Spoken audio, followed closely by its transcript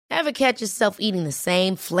Ever catch yourself eating the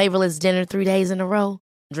same flavorless dinner 3 days in a row?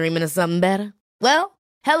 Dreaming of something better? Well,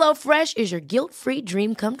 HelloFresh is your guilt-free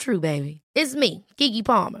dream come true, baby. It's me, Keke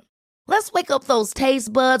Palmer. Let's wake up those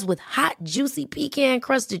taste buds with hot, juicy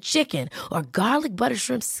pecan-crusted chicken or garlic butter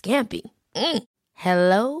shrimp scampi.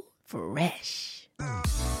 Hello Fresh.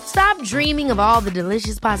 Stop dreaming of all the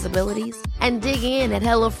delicious possibilities and dig in at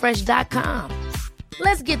HelloFresh.com.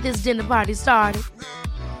 Let's get this dinner party started.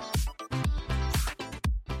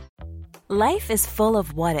 Life is full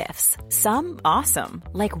of what-ifs. Some awesome,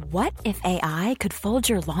 like what if AI could fold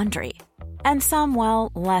your laundry? And some,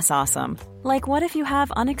 well, less awesome, like what if you have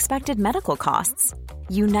unexpected medical costs?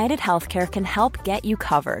 United Healthcare can help get you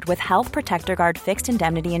covered with Health Protector Guard fixed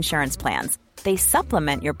indemnity insurance plans. They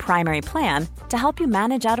supplement your primary plan to help you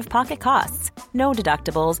manage out-of-pocket costs. No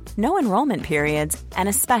deductibles, no enrollment periods, and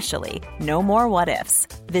especially no more what-ifs.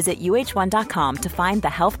 Visit uh1.com to find the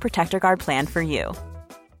Health Protector Guard plan for you.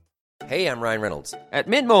 Hey, I'm Ryan Reynolds. At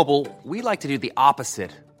Mint Mobile, we like to do the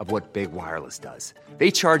opposite of what Big Wireless does.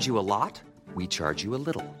 They charge you a lot, we charge you a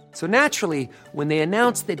little. So naturally, when they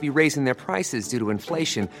announced they'd be raising their prices due to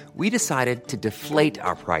inflation, we decided to deflate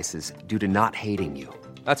our prices due to not hating you.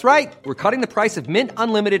 That's right. We're cutting the price of Mint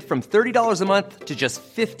Unlimited from $30 a month to just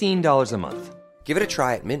 $15 a month. Give it a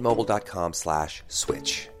try at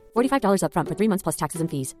mintmobile.com/switch. $45 up front for 3 months plus taxes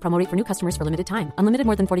and fees. Promo rate for new customers for limited time. Unlimited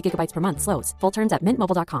more than 40 gigabytes per month slows. Full terms at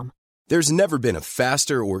mintmobile.com. There's never been a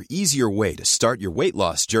faster or easier way to start your weight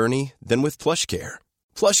loss journey than with PlushCare.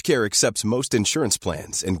 PlushCare accepts most insurance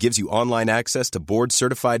plans and gives you online access to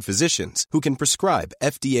board-certified physicians who can prescribe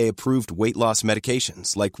FDA-approved weight loss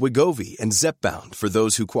medications like Wegovy and Zepbound for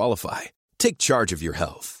those who qualify. Take charge of your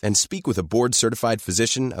health and speak with a board-certified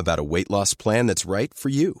physician about a weight loss plan that's right for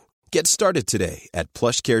you. Get started today at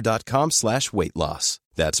plushcare.com/weight loss.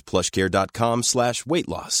 That's plushcare.com/weight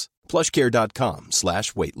loss.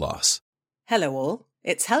 plushcare.com/weight loss. Hello all,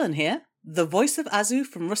 it's Helen here, the voice of Azu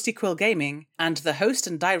from Rusty Quill Gaming and the host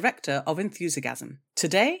and director of Enthusiasm.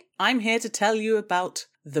 Today, I'm here to tell you about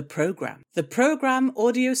The Program. The Program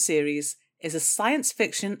audio series is a science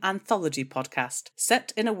fiction anthology podcast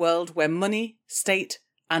set in a world where money, state,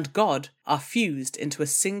 and God are fused into a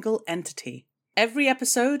single entity. Every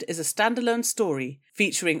episode is a standalone story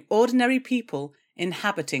featuring ordinary people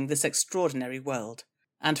inhabiting this extraordinary world.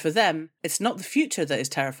 And for them, it's not the future that is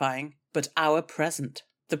terrifying, but our present.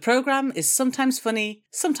 The program is sometimes funny,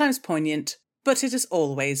 sometimes poignant, but it is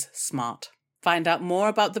always smart. Find out more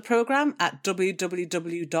about the program at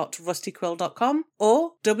www.rustyquill.com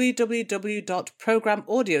or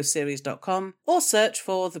www.programaudioseries.com or search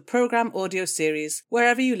for the Program Audio Series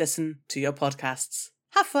wherever you listen to your podcasts.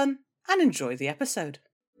 Have fun and enjoy the episode.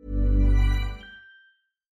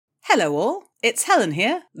 Hello all, it's Helen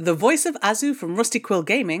here, the voice of Azu from Rusty Quill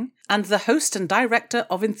Gaming and the host and director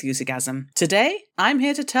of Enthusiasm. Today, I'm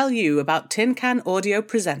here to tell you about Tin Can Audio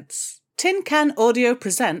Presents. Tin Can Audio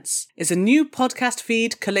Presents is a new podcast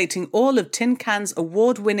feed collating all of Tin Can's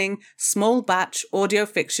award-winning small batch audio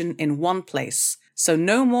fiction in one place, so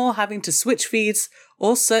no more having to switch feeds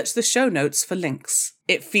or search the show notes for links.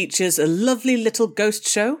 It features a lovely little ghost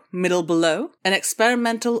show, Middle Below, an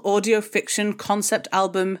experimental audio fiction concept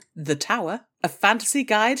album, The Tower, a fantasy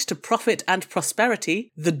guide to profit and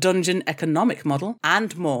prosperity, the Dungeon Economic Model,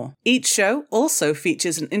 and more. Each show also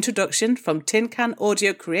features an introduction from Tin Can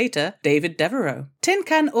Audio creator David Devereaux. Tin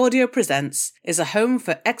Can Audio Presents is a home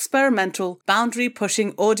for experimental,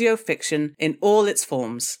 boundary-pushing audio fiction in all its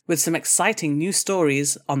forms, with some exciting new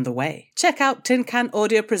stories on the way. Check out Tin Can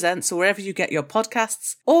Audio Presents wherever you get your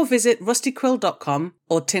podcasts, or visit rustyquill.com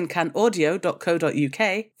or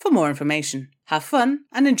tincanaudio.co.uk for more information. Have fun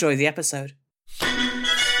and enjoy the episode.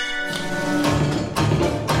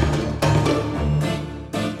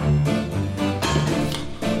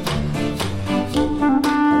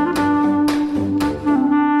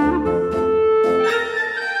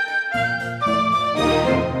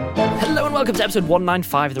 Welcome to episode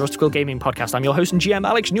 195 of the Rusty Quill Gaming Podcast. I'm your host and GM,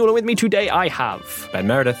 Alex, and you're with me today. I have Ben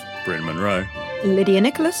Meredith, Bryn Monroe, Lydia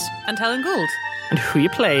Nicholas, and Helen Gould. And who are you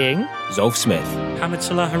playing? Zolf Smith, Hamid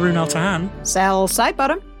Salah Haroon Al-Tahan, Sal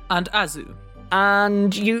Sidebottom, and Azu.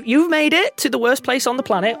 And you've made it to the worst place on the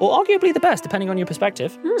planet, or arguably the best, depending on your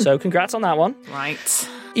perspective. So congrats on that one. Right.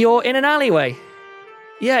 You're in an alleyway.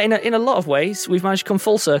 Yeah, in a lot of ways, we've managed to come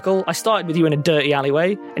full circle. I started with you in a dirty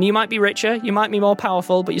alleyway, and you might be richer, you might be more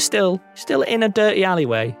powerful, but you're still in a dirty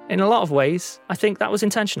alleyway. In a lot of ways, I think that was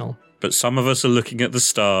intentional. but some of us are looking at the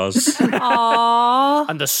stars. Aww.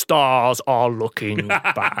 And the stars are looking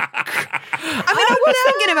back. I mean, I was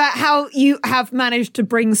thinking about how you have managed to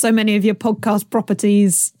bring so many of your podcast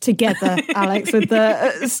properties together, Alex, with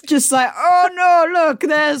it's just like, oh no, look,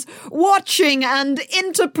 there's watching and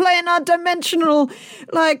interplanar dimensional,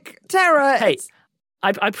 terror. Hey,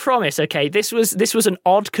 I promise, okay, this was an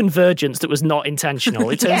odd convergence that was not intentional.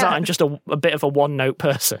 It turns out I'm just a bit of a one-note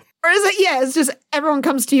person. Or is it, it's just everyone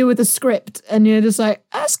comes to you with a script and you're just like,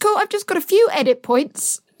 that's cool, I've just got a few edit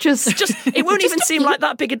points. Just it won't even seem like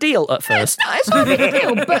that big a deal at first. It's not a big a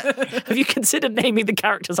deal, but... Have you considered naming the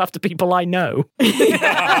characters after people I know?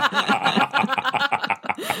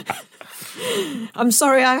 I'm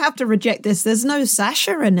sorry, I have to reject this. There's no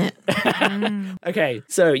Sasha in it. Okay,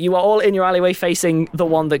 so you are all in your alleyway facing the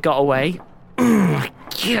one that got away.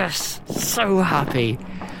 Yes, so happy.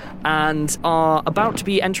 And are about to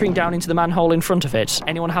be entering down into the manhole in front of it.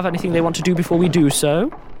 Anyone have anything they want to do before we do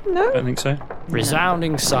so? No. I don't think so.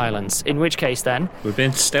 Resounding silence. In which case, then... We're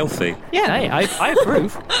being stealthy. Yeah, hey, I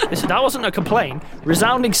approve. That wasn't a complaint.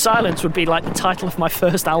 Resounding silence would be like the title of my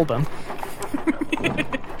first album.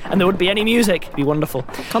 And there wouldn't be any music. It'd be wonderful.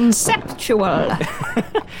 Conceptual.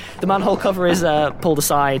 The manhole cover is pulled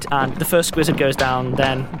aside, and the first Squizzard goes down,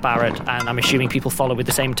 then Barrett, and I'm assuming people follow with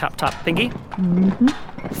the same tap-tap thingy. Mm-hmm.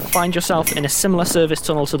 Find yourself in a similar service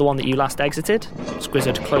tunnel to the one that you last exited.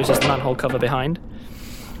 Squizzard closes the manhole cover behind.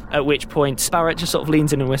 At which point, Barrett just sort of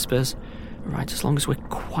leans in and whispers, "Right, as long as we're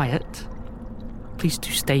quiet, please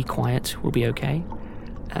do stay quiet, we'll be okay.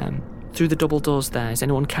 Through the double doors there, is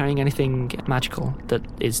anyone carrying anything magical that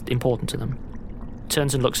is important to them?"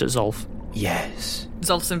 Turns and looks at Zolf. Yes.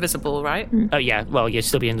 Zolf's invisible, right? Oh, yeah, well, you'd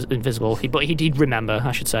still be invisible, but he'd remember,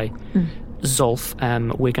 I should say. Zolf,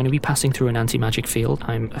 we're going to be passing through an anti-magic field.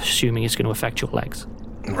 I'm assuming it's going to affect your legs.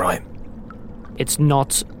 Right. It's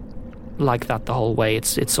not like that the whole way.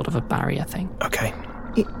 It's sort of a barrier thing. Okay.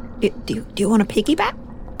 Do you want to piggyback?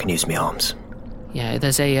 Can use my arms. Yeah,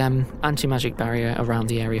 there's a anti-magic barrier around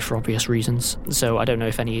the area for obvious reasons. So I don't know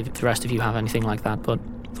if the rest of you have anything like that, but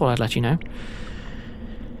thought I'd let you know.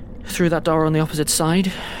 Through that door on the opposite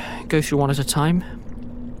side, go through one at a time.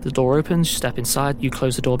 The door opens, you step inside, you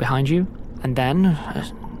close the door behind you, and then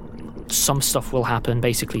some stuff will happen,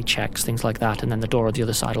 basically checks, things like that, and then the door on the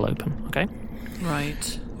other side will open, okay?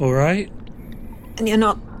 Right. All right. And you're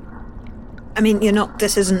not...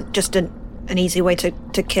 this isn't just an easy way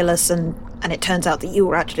to kill us, and it turns out that you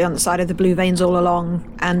were actually on the side of the Blue Veins all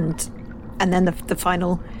along, and then the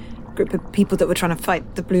final group of people that were trying to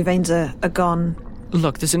fight the Blue Veins are gone.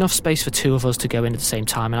 Look, there's enough space for two of us to go in at the same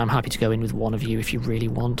time, and I'm happy to go in with one of you if you really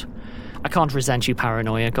want. I can't resent you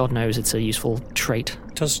paranoia. God knows it's a useful trait.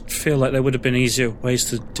 It does feel like there would have been easier ways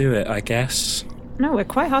to do it, I guess. No, we're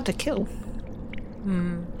quite hard to kill.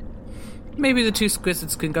 Maybe the two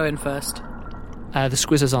Squizzards can go in first. The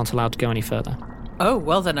Squizzards aren't allowed to go any further. Oh,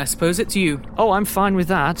 well then I suppose it's you. Oh, I'm fine with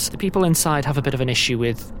that. The people inside have a bit of an issue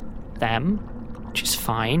with them, which is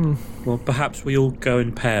fine. Well, perhaps we all go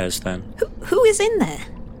in pairs then. Who is in there?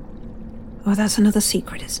 Oh, that's another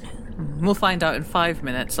secret, isn't it? We'll find out in 5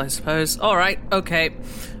 minutes, I suppose. All right, okay.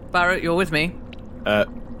 Barrett, you're with me.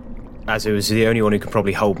 Azu is the only one who can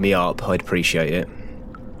probably hold me up. I'd appreciate it.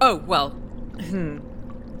 Oh, well.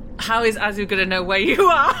 How is Azu going to know where you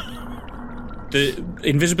are? The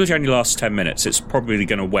invisibility only lasts 10 minutes. It's probably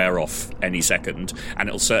going to wear off any second, and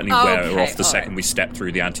it'll certainly wear off the second we step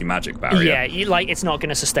through the anti-magic barrier. Yeah, it's not going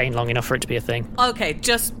to sustain long enough for it to be a thing. Okay,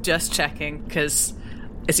 just checking, because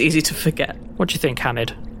it's easy to forget. What do you think,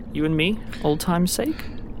 Hamid? You and me, old time's sake?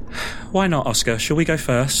 Why not, Oscar? Shall we go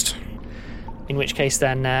first? In which case,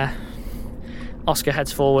 then, Oscar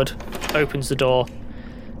heads forward, opens the door,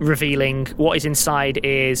 revealing what is inside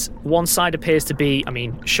is... One side appears to be,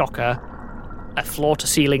 shocker, a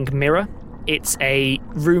floor-to-ceiling mirror. It's a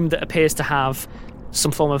room that appears to have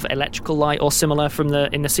some form of electrical light or similar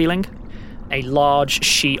in the ceiling. A large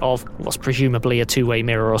sheet of what's presumably a two-way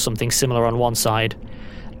mirror or something similar on one side.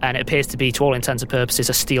 And it appears to be, to all intents and purposes,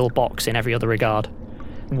 a steel box in every other regard,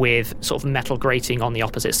 with sort of metal grating on the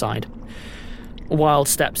opposite side. Wilde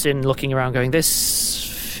steps in, looking around, going, "This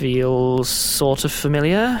feels sort of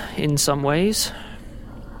familiar in some ways."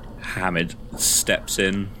 Hamid steps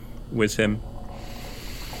in with him.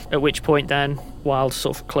 At which point, then, Wilde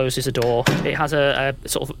sort of closes a door. It has a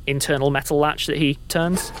sort of internal metal latch that he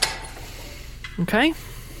turns. Okay.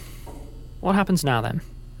 What happens now, then?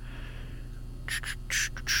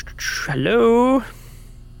 Hello?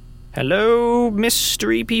 Hello,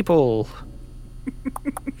 mystery people.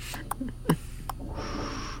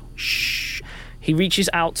 Shh. He reaches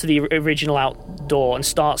out to the original outdoor and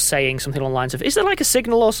starts saying something along the lines of, is there like a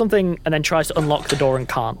signal or something? And then tries to unlock the door and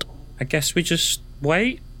can't. I guess we just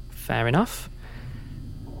wait. Fair enough.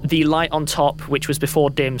 The light on top, which was before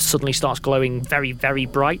dim, suddenly starts glowing very, very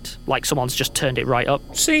bright, like someone's just turned it right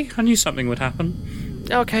up. See, I knew something would happen.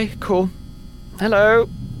 Okay, cool. Hello.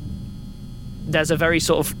 There's a very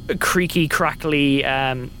sort of creaky, crackly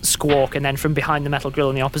squawk, and then from behind the metal grill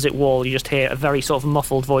on the opposite wall, you just hear a very sort of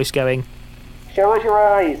muffled voice going, "Show us your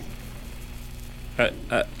eyes."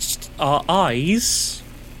 Our eyes?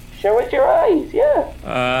 Show us your eyes,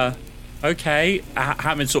 yeah. Okay.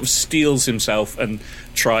 Hamid sort of steels himself and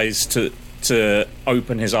tries to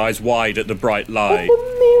open his eyes wide at the bright light. At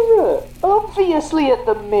the mirror! Obviously at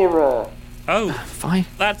the mirror! Oh, fine.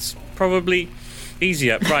 That's probably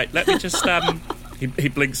easier. Right, let me just... He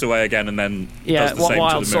blinks away again and then does the same to the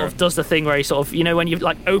Wild mirror. sort of does the thing where he sort of, you know, when you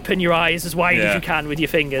like open your eyes as wide as you can with your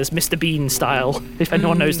fingers, Mr. Bean style, if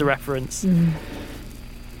anyone knows the reference.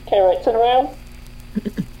 Okay, right, turn around.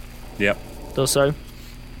 Yep. Does so.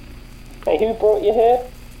 Hey, who brought you here?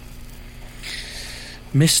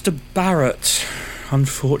 Mr. Barrett,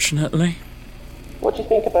 unfortunately. What do you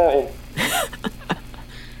think about him?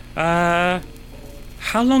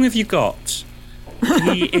 How long have you got?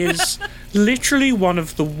 He is literally one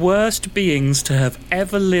of the worst beings to have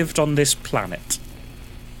ever lived on this planet.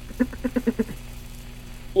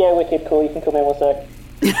 Yeah, wicked cool, you can come in one sec.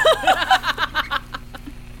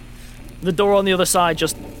 The door on the other side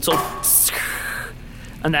just sort of...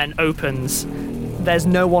 and then opens. There's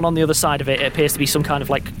no one on the other side of it. It appears to be some kind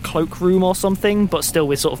of like cloakroom or something, but still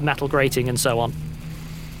with sort of metal grating and so on.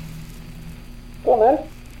 Go on then.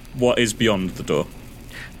 What is beyond the door?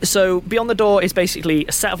 So beyond the door is basically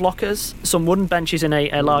a set of lockers, some wooden benches in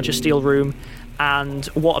a larger steel room, and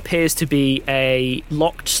what appears to be a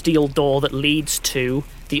locked steel door that leads to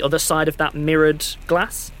the other side of that mirrored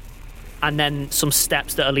glass, and then some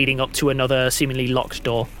steps that are leading up to another seemingly locked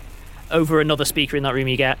door. Over another speaker in that room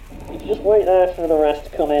you get. You can just wait there for the rest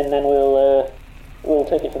to come in, then we'll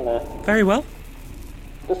take it from there. Very well.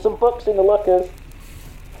 There's some books in the lockers.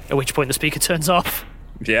 At which point the speaker turns off.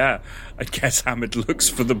 Yeah, I guess Hamid looks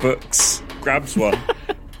for the books, grabs one.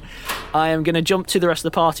 I am going to jump to the rest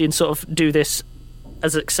of the party and sort of do this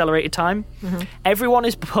as accelerated time. Mm-hmm. Everyone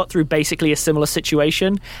is put through basically a similar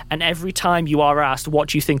situation, and every time you are asked, what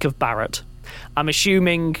do you think of Barrett? I'm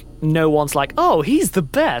assuming no one's like, oh, he's the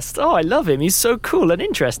best. Oh, I love him. He's so cool and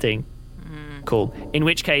interesting. Cool. In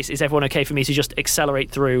which case, is everyone okay for me to just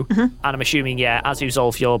accelerate through? Mm-hmm. And I'm assuming, as you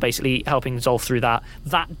Zolf, you're basically helping Zolf through that.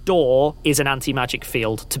 That door is an anti-magic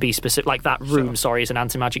field, to be specific. Like, that room, is an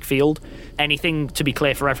anti-magic field. Anything, to be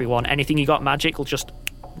clear for everyone, anything you got magic will just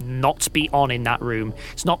not be on in that room.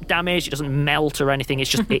 It's not damaged, it doesn't melt or anything,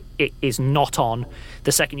 it's just, it is not on.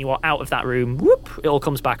 The second you are out of that room, whoop, it all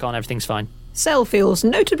comes back on, everything's fine. Cell feels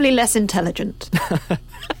notably less intelligent.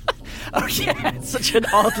 Oh yeah, it's such an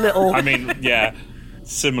odd little... I mean, yeah,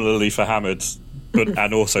 similarly for Hamid, but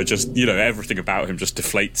and also just, everything about him just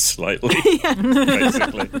deflates slightly,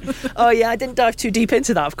 basically. Oh yeah, I didn't dive too deep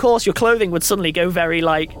into that. Of course, your clothing would suddenly go very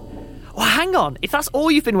like... Well, hang on, if that's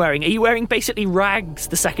all you've been wearing, are you wearing basically rags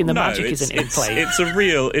the second the magic isn't in play? It's a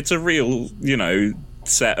real,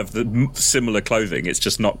 set of the similar clothing. It's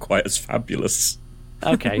just not quite as fabulous.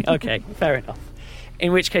 Okay, fair enough.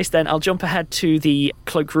 In which case, then, I'll jump ahead to the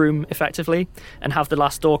cloakroom, effectively, and have the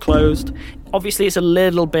last door closed. Obviously, it's a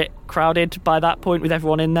little bit crowded by that point with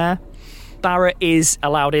everyone in there. Barrett is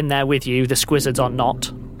allowed in there with you. The Squizzards are not.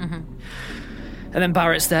 Mm-hmm. And then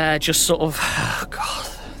Barrett's there, just sort of... Oh, God,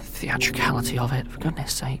 the theatricality of it, for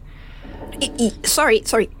goodness sake. Sorry.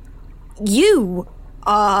 You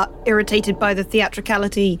are irritated by the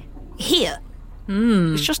theatricality here.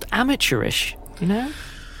 It's just amateurish, you know?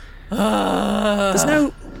 There's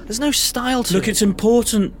no style to it. Look, it's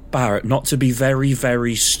important, Barrett, not to be very,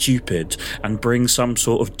 very stupid and bring some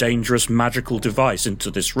sort of dangerous magical device into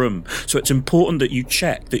this room. So it's important that you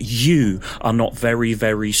check that you are not very,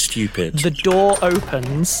 very stupid. The door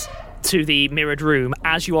opens to the mirrored room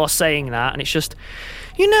as you are saying that, and it's just,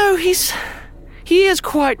 he is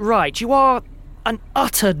quite right. You are an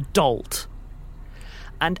utter dolt.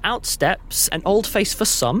 And out steps an old face for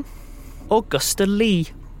some, Augusta Lee,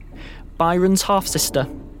 Byron's half-sister.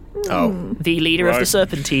 Oh. The leader of the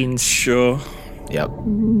Serpentines. Sure. Yep.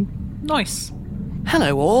 Nice.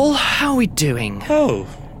 Hello all, how are we doing? Oh,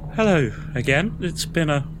 hello again. It's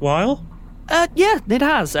been a while. Yeah, it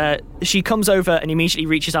has. She comes over and immediately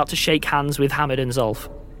reaches out to shake hands with Hamid and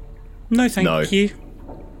Zolf. No, thank you.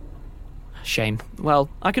 Shame.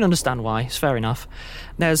 Well, I can understand why. It's fair enough.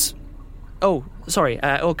 There's... Oh, sorry,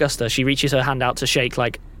 Augusta. She reaches her hand out to shake,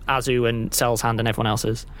 like, Azu and Sel's hand and everyone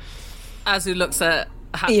else's. Azu looks at...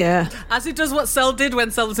 Yeah. Azu does what Sel did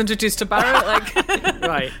when Sel was introduced to Barrett. Like,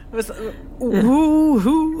 right.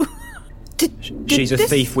 Who? She's a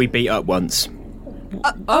thief we beat up once.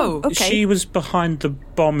 Okay. She was behind the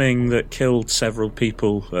bombing that killed several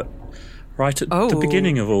people right at the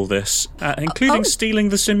beginning of all this, including stealing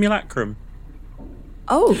the simulacrum.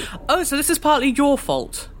 Oh, so this is partly your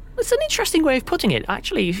fault. It's an interesting way of putting it,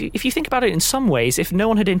 actually. If you think about it in some ways, if no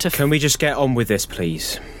one had interfered... Can we just get on with this,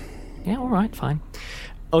 please? Yeah, all right, fine.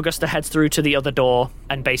 Augusta heads through to the other door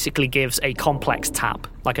and basically gives a complex tap,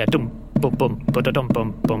 like a dum bum bum ba-da-dum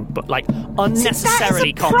bum bum, but like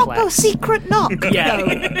unnecessarily that is a complex. proper secret knock. Yeah,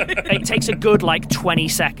 it takes a good 20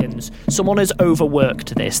 seconds. Someone has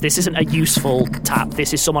overworked this. This isn't a useful tap.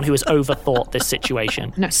 This is someone who has overthought this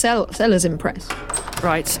situation. No, Sella's impressed.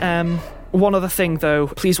 Right. One other thing, though.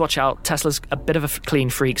 Please watch out. Tesla's a bit of a clean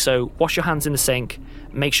freak, so wash your hands in the sink.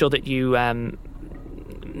 Make sure that you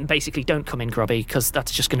basically don't come in grubby, because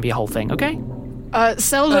that's just going to be a whole thing, okay?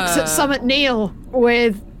 Sel looks at Summit Neil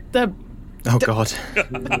with the... Oh, God.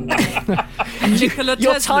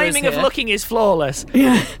 Your timing of looking is flawless.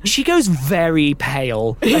 Yeah. She goes very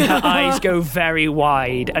pale, and her eyes go very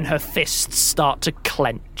wide, and her fists start to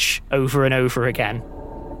clench over and over again.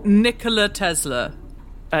 Nikola Tesla.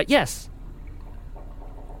 Yes.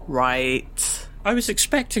 Right. I was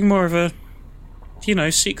expecting more of a,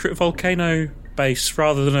 secret volcano base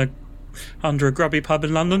rather than under a grubby pub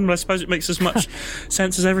in London, but I suppose it makes as much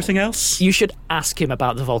sense as everything else. You should ask him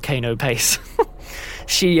about the volcano base.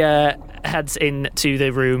 She heads into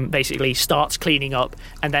the room, basically starts cleaning up,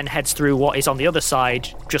 and then heads through what is on the other side,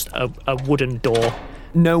 just a wooden door.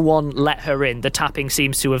 No one let her in. The tapping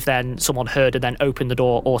seems to have then someone heard and then opened the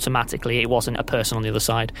door automatically. It wasn't a person on the other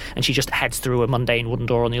side. And she just heads through a mundane wooden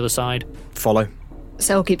door on the other side. Follow.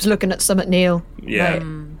 Sel keeps looking at Summit Neil. Yeah.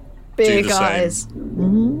 Big eyes.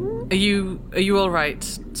 Are you all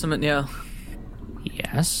right, Summit Neil?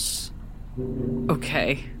 Yes.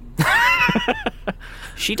 Okay.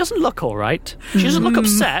 She doesn't look all right. She doesn't look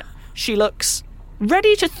upset. She looks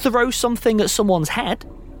ready to throw something at someone's head.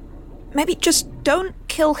 Maybe just don't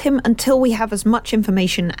kill him until we have as much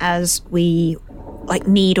information as we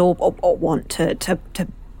need or want to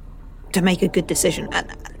make a good decision.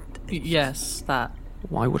 Yes, that.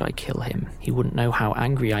 Why would I kill him? He wouldn't know how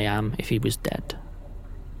angry I am if he was dead.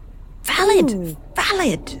 Valid.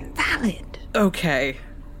 Okay.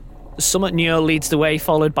 Summit Neo leads the way,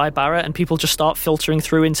 followed by Barrett, and people just start filtering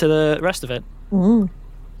through into the rest of it.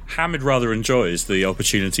 Hamid rather enjoys the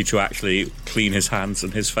opportunity to actually clean his hands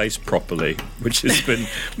and his face properly, which has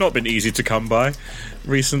not been easy to come by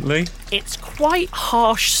recently. It's quite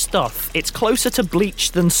harsh stuff. It's closer to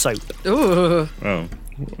bleach than soap. Ooh. Oh.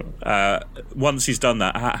 Once he's done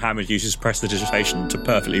that, Hamid uses prestidigitation to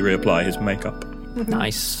perfectly reapply his makeup.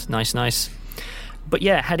 Nice. But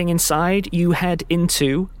yeah, heading inside, you head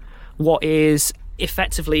into what is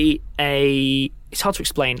effectively it's hard to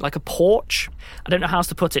explain, like a porch. I don't know how else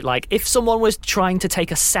to put it. Like, if someone was trying to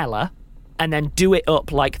take a cellar and then do it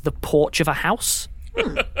up like the porch of a house.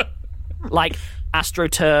 Like,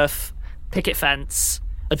 AstroTurf, picket fence,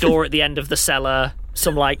 a door at the end of the cellar,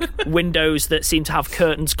 some, windows that seem to have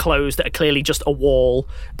curtains closed that are clearly just a wall,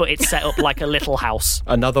 but it's set up like a little house.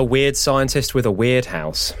 Another weird scientist with a weird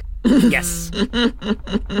house. Yes.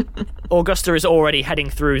 Augusta is already heading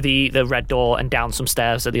through the red door and down some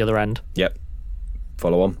stairs at the other end. Yep.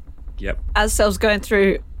 Follow on. Yep. As Sel's going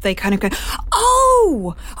through, they kind of go,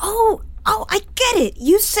 oh, I get it.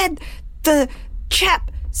 You said the chap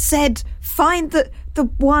said find the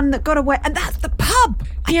one that got away, and that's the pub.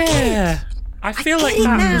 I get it. I feel like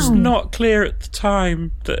that was not clear at the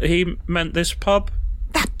time that he meant this pub.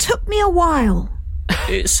 That took me a while.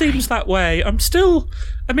 It seems that way.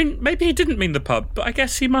 Maybe he didn't mean the pub, but I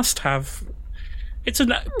guess he must have. It's a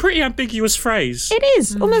pretty ambiguous phrase. It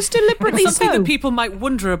is, almost deliberately something that people might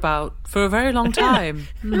wonder about for a very long time.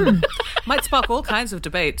 Might spark all kinds of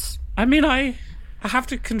debates. I have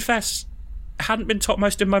to confess, it hadn't been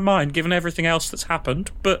topmost in my mind given everything else that's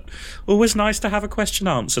happened, but always nice to have a question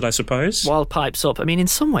answered, I suppose. Wild pipes up. In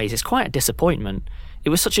some ways, it's quite a disappointment. It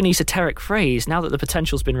was such an esoteric phrase. Now that the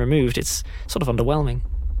potential's been removed, it's sort of underwhelming.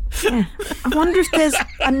 Yeah. I wonder if there's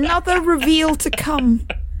another reveal to come.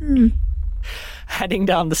 Heading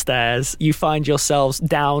down the stairs, you find yourselves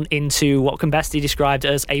down into what can best be described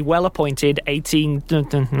as a well-appointed 18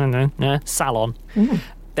 salon.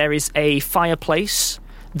 There is a fireplace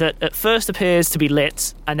that at first appears to be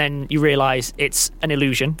lit, and then you realise it's an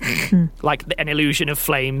illusion, like an illusion of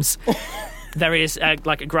flames. There is a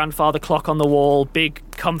grandfather clock on the wall, big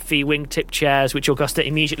comfy wingtip chairs, which Augusta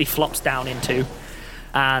immediately flops down into.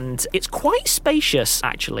 And it's quite spacious,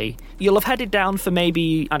 actually. You'll have headed down for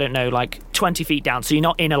maybe, 20 feet down, so you're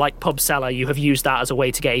not in a, pub cellar. You have used that as a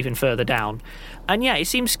way to get even further down. And yeah, it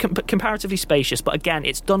seems comparatively spacious, but again,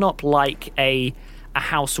 it's done up like a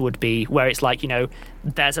house would be, where it's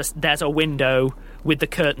there's a window with the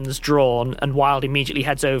curtains drawn, and Wilde immediately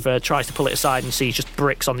heads over, tries to pull it aside, and sees just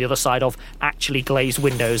bricks on the other side of actually glazed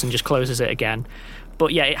windows, and just closes it again.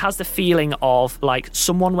 But yeah, it has the feeling of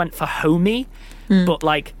someone went for homey, but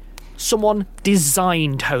someone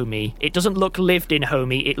designed homey. It doesn't look lived in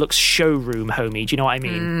homey, it looks showroom homey. Do you know what I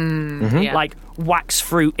mean? Yeah. Wax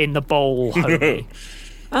fruit in the bowl homey.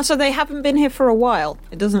 And so they haven't been here for a while.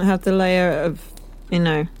 It doesn't have the layer of,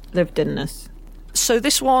 lived-inness. So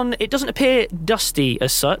this one, it doesn't appear dusty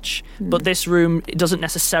as such, but this room, it doesn't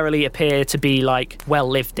necessarily appear to be well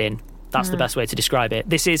lived in. That's the best way to describe it.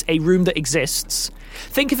 This is a room that exists.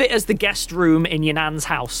 Think of it as the guest room in your nan's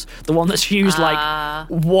house, the one that's used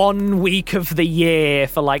 1 week of the year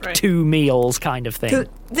for 2 meals kind of thing.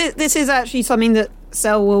 This is actually something that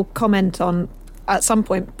Sel will comment on at some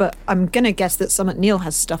point, but I'm going to guess that Summit Neil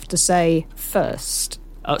has stuff to say first.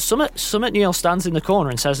 Summit Neil stands in the corner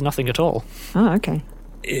and says nothing at all. Oh, okay.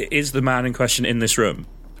 Is the man in question in this room?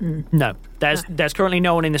 No. There's currently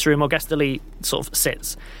no one in this room, or guestily sort of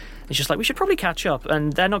sits. It's just we should probably catch up,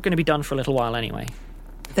 and they're not going to be done for a little while anyway.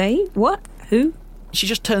 They? What? Who? She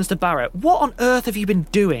just turns to Barrett. What on earth have you been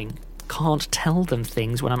doing? Can't tell them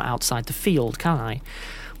things when I'm outside the field, can I?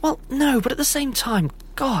 Well, no, but at the same time,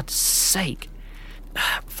 God's sake.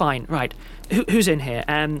 Fine, right. Who's in here?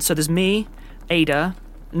 So there's me, Ada,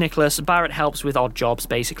 Nicholas. Barrett helps with odd jobs,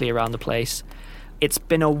 basically, around the place. It's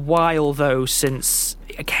been a while, though, since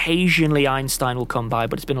occasionally Einstein will come by,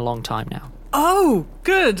 but it's been a long time now. Oh,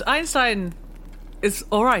 good. Einstein is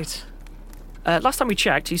all right. Last time we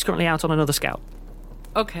checked, he's currently out on another scout.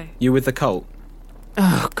 Okay. You with the cult?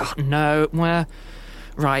 Oh, God, no.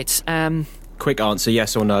 Right. Quick answer,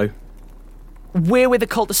 yes or no? We're with the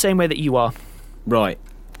cult the same way that you are. Right.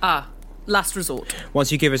 Last resort.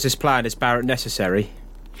 Once you give us this plan, is Barrett necessary?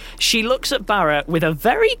 She looks at Barrett with a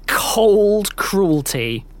very cold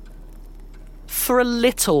cruelty. For a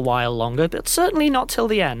little while longer, but certainly not till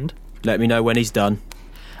the end. Let me know when he's done.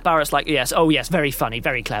 Barrett's yes, oh yes, very funny,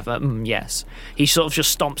 very clever, yes. He sort of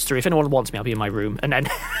just stomps through. If anyone wants me, I'll be in my room. And then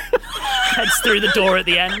heads through the door at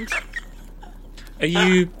the end. Are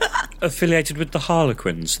you affiliated with the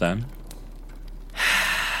Harlequins, then?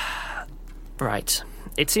 Right.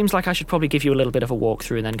 It seems like I should probably give you a little bit of a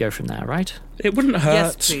walkthrough and then go from there, right? It wouldn't hurt.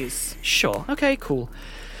 Yes, please. Sure. Okay, cool.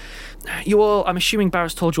 You all, I'm assuming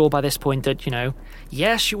Barrett's told you all by this point that,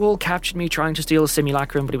 yes, you all captured me trying to steal a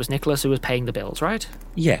simulacrum, but it was Nicholas who was paying the bills, right?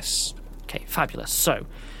 Yes. Okay, fabulous. So,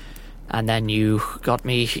 and then you got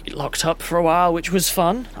me locked up for a while, which was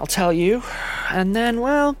fun, I'll tell you. And then,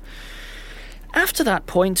 well, after that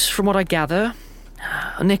point, from what I gather,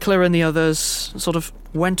 Nicola and the others sort of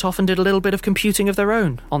went off and did a little bit of computing of their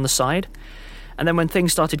own on the side. And then when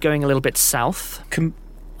things started going a little bit south...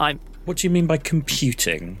 What do you mean by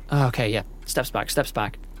computing? Okay, yeah. Steps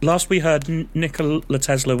back. Last we heard, Nikola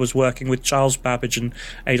Tesla was working with Charles Babbage and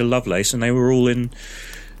Ada Lovelace, and they were all in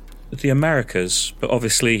the Americas. But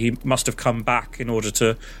obviously he must have come back in order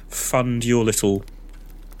to fund your little...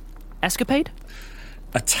 escapade?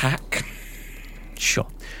 Attack? Sure.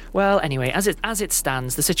 Well, anyway, as it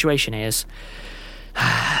stands, the situation is...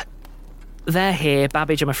 they're here.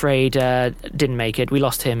 Babbage, I'm afraid, didn't make it. We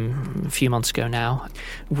lost him a few months ago now.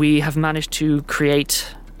 We have managed to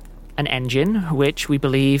create an engine, which we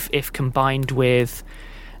believe, if combined with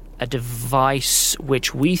a device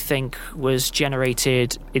which we think was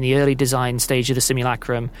generated in the early design stage of the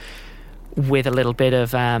simulacrum, with a little bit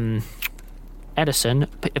of Edison,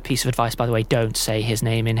 a piece of advice, by the way, don't say his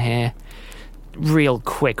name in here. Real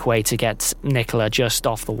quick way to get Nicola just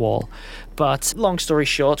off the wall. But long story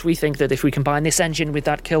short, we think that if we combine this engine with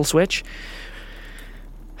that kill switch,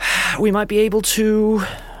 we might be able to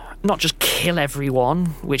not just kill everyone,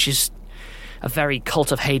 which is a very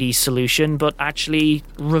Cult of Hades solution, but actually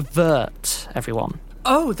revert everyone.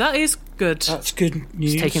 Oh, that is good. That's good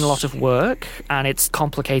news. It's taking a lot of work, and it's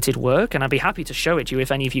complicated work, and I'd be happy to show it to you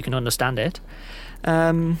if any of you can understand it.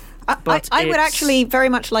 But I would actually very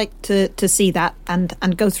much like to see that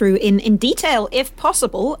and go through in detail if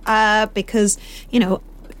possible, because,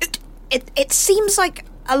 it seems like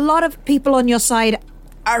a lot of people on your side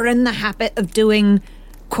are in the habit of doing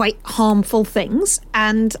quite harmful things,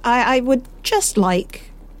 and I would just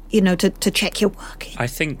like, to check your work. I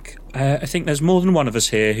think there's more than one of us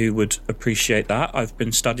here who would appreciate that. I've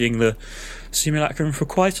been studying the simulacrum for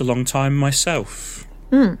quite a long time myself.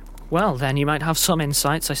 Well, then you might have some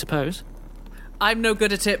insights, I suppose. I'm no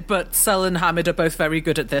good at it, but Sel and Hamid are both very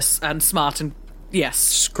good at this and smart and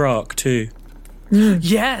yes. Skrark, too.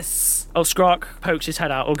 Yes! Oh, Skrark pokes his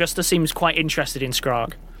head out. Augusta seems quite interested in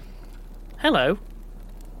Skrark. Hello.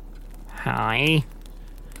 Hi.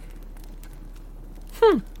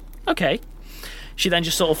 Okay. She then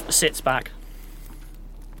just sort of sits back.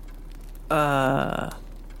 Oh,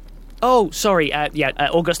 sorry.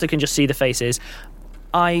 Augusta can just see the faces.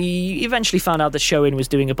 I eventually found out that Shoin was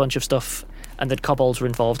doing a bunch of stuff and that kobolds were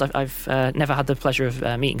involved. I've never had the pleasure of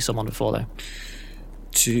meeting someone before, though.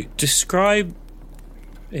 To describe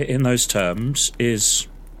it in those terms is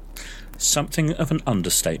something of an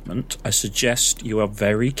understatement. I suggest you are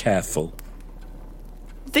very careful.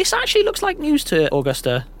 This actually looks like news to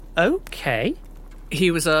Augusta. Okay.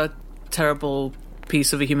 He was a terrible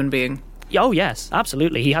piece of a human being. Oh, yes,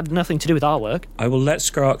 absolutely. He had nothing to do with our work. I will let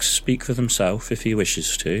Skrark speak for himself if he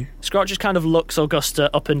wishes to. Skrark just kind of looks Augusta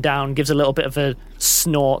up and down, gives a little bit of a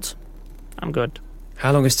snort. I'm good.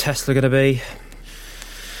 How long is Tesla going to be?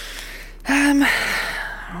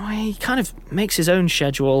 He kind of makes his own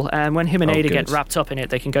schedule, and when him and Ada good. get wrapped up in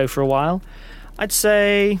it, they can go for a while. I'd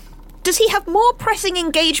say... Does he have more pressing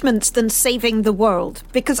engagements than saving the world?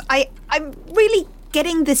 Because I'm really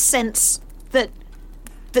getting this sense that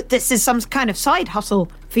this is some kind of side hustle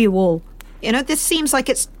for you all. You know, this seems like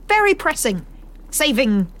it's very pressing,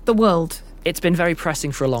 saving the world. It's been very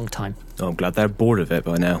pressing for a long time. Oh, I'm glad they're bored of it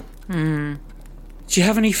by now. Do you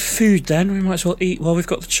have any food then? We might as well eat while we've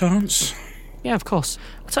got the chance. Yeah, of course.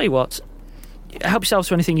 I'll tell you what. Help yourselves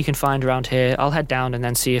to anything you can find around here. I'll head down and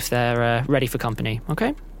then see if they're ready for company,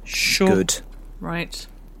 okay? Sure. Good. Right.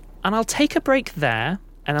 And I'll take a break there,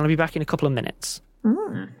 and then I'll be back in a couple of minutes.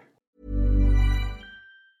 Ryan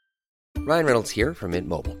Reynolds here from Mint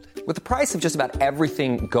Mobile. With the price of just about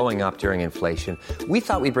everything going up during inflation, we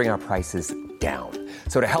thought we'd bring our prices down.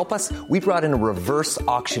 So to help us, we brought in a reverse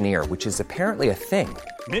auctioneer, which is apparently a thing.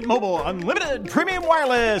 Mint Mobile Unlimited Premium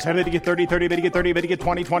Wireless. How to get 30, 30, bit to get 30, bit to get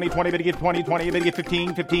 20, 20, 20, bit to get 20, 20, bit to get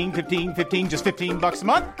 15, 15, 15, 15, just $15 a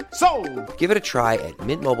month? Sold! Give it a try at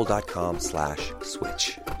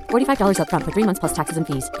mintmobile.com/switch. $45 up front for 3 months plus taxes and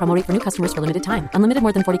fees. Promo rate for new customers for limited time. Unlimited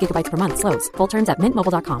more than 40 gigabytes per month. Slows full terms at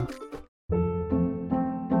mintmobile.com.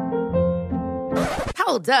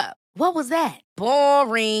 Hold up. What was that?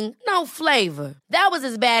 Boring. No flavor. That was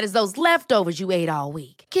as bad as those leftovers you ate all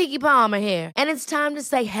week. Keke Palmer here, and it's time to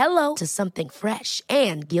say hello to something fresh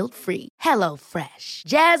and guilt-free. Hello Fresh.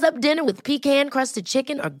 Jazz up dinner with pecan-crusted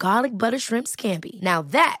chicken or garlic butter shrimp scampi. Now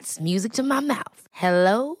that's music to my mouth.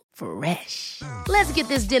 Hello Fresh. Let's get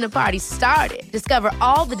this dinner party started. Discover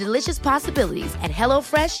all the delicious possibilities at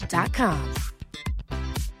hellofresh.com.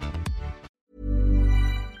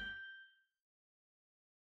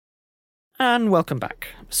 And welcome back.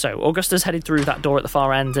 So, Augusta's headed through that door at the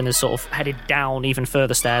far end and is sort of headed down even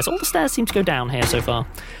further stairs. All the stairs seem to go down here so far.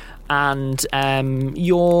 And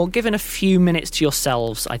you're given a few minutes to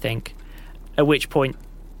yourselves, I think. At which point,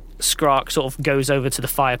 Skrark sort of goes over to the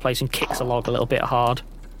fireplace and kicks a log a little bit hard.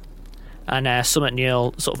 And Summit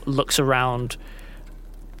Neil sort of looks around.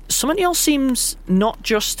 Summit Neil seems not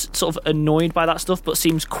just sort of annoyed by that stuff, but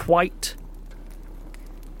seems quite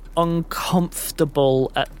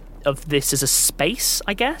uncomfortable of this as a space,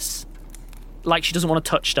 I guess. Like she doesn't want to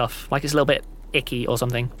touch stuff. Like it's a little bit icky or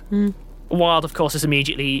something. Wild, of course, has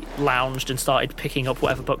immediately lounged and started picking up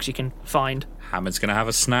whatever books you can find. Hammond's going to have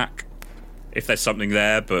a snack, if there's something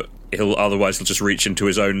there, but he'll just reach into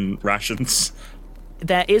his own rations.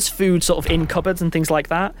 There is food sort of in cupboards and things like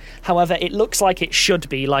that. However, it looks like it should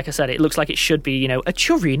be, like I said, it looks like it should be, a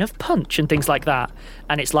tureen of punch and things like that.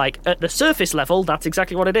 And it's like, at the surface level, that's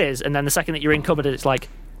exactly what it is. And then the second that you're in cupboard, it's like,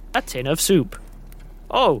 a tin of soup.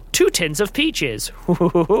 Oh, 2 tins of peaches.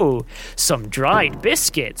 Ooh, some dried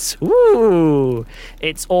biscuits. Ooh.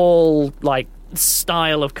 It's all, like,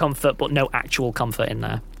 style of comfort, but no actual comfort in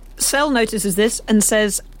there. Sel notices this and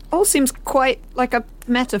says, all seems quite like a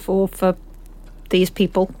metaphor for these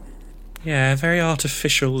people. Yeah, very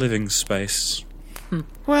artificial living space.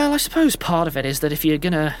 Well, I suppose part of it is that if you're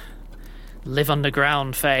gonna live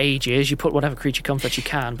underground for ages, you put whatever creature comfort you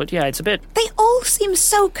can, but yeah, it's a bit... They all seem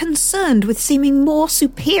so concerned with seeming more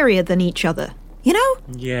superior than each other, you know?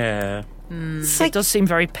 Yeah. It does seem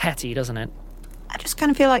very petty, doesn't it? I just kind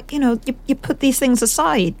of feel like, you put these things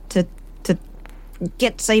aside to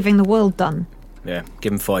get saving the world done. Yeah,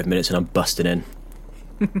 give him 5 minutes and I'm busting in.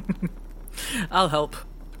 I'll help.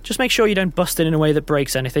 Just make sure you don't bust in a way that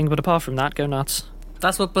breaks anything, but apart from that, go nuts.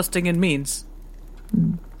 That's what busting in means.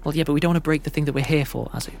 Well, yeah, but we don't want to break the thing that we're here for,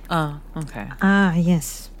 Azu. Ah, okay. Ah,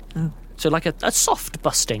 yes. Oh. So like a soft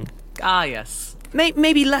busting. Ah, yes.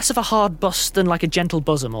 Maybe less of a hard bust than like a gentle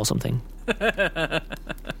bosom or something.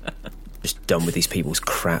 Just done with these people's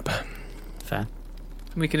crap. Fair.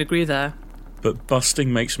 We can agree there. But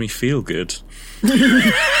busting makes me feel good.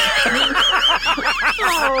 I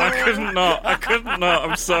couldn't not.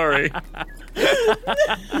 I'm sorry.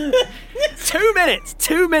 2 minutes!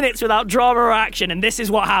 2 minutes without drama or action, and this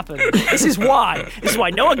is what happened. This is why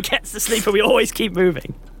no one gets to sleep and we always keep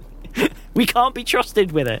moving. We can't be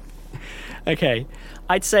trusted with it. Okay.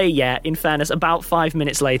 I'd say, yeah, in fairness, about 5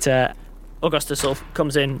 minutes later, Augusta sort of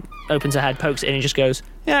comes in, opens her head, pokes it in, and just goes,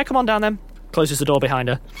 yeah, come on down then. Closes the door behind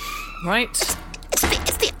her. Right.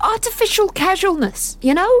 It's the artificial casualness,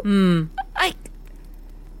 you know? Like,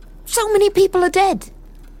 so many people are dead.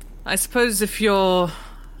 I suppose if you're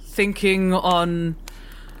thinking on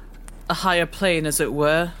a higher plane, as it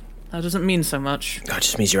were, that doesn't mean so much. That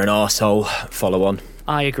just means you're an arsehole. Follow on.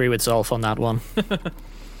 I agree with Zolf on that one.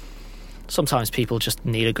 Sometimes people just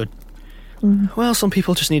need a good... Well, some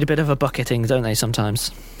people just need a bit of a bucketing, don't they,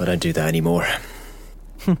 sometimes? I don't do that anymore.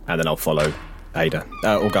 And then I'll follow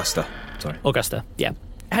Augusta. Sorry. Augusta, yeah.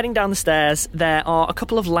 Heading down the stairs, there are a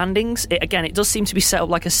couple of landings. It does seem to be set up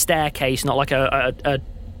like a staircase, not like a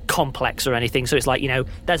complex or anything. So it's like,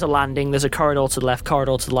 there's a landing, there's a corridor to the left,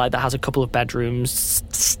 corridor to the right that has a couple of bedrooms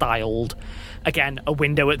styled. Again, a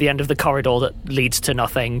window at the end of the corridor that leads to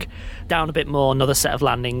nothing. Down a bit more, another set of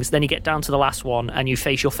landings. Then you get down to the last one and you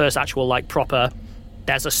face your first actual, proper...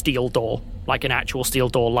 There's a steel door, like an actual steel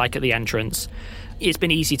door, like at the entrance. It's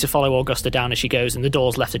been easy to follow Augusta down as she goes, and the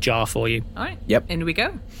door's left ajar for you. All right. Yep. In we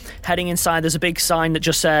go. Heading inside, there's a big sign that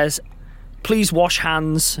just says, please wash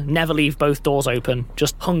hands, never leave both doors open.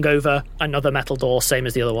 Just hung over another metal door, same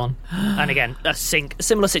as the other one. And again, a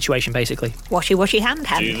similar situation, basically. Washy hand.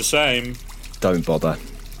 Do the same. Don't bother.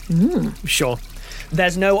 Sure.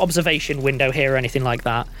 There's no observation window here or anything like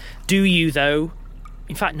that. Do you, though?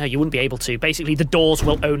 In fact, no, you wouldn't be able to. Basically, the doors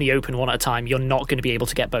will only open one at a time. You're not going to be able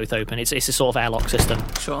to get both open. It's a sort of airlock system.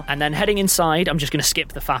 Sure. And then heading inside, I'm just going to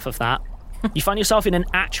skip the faff of that. You find yourself in an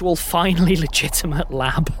actual, finally legitimate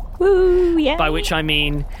lab. Woo, yeah. By which I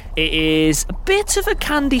mean, it is a bit of a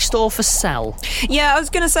candy store for Cell. Yeah, I was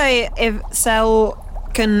going to say, if Cell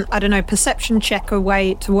can, I don't know, perception check a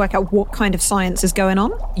way to work out what kind of science is going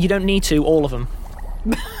on. You don't need to, all of them.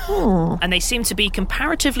 And they seem to be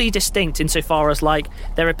comparatively distinct insofar as,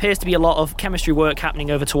 there appears to be a lot of chemistry work happening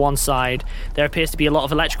over to one side, there appears to be a lot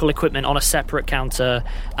of electrical equipment on a separate counter,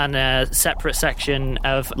 and a separate section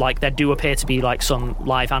of, there do appear to be, some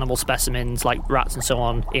live animal specimens, like rats and so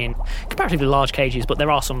on, in comparatively large cages, but there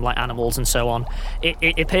are some, animals and so on.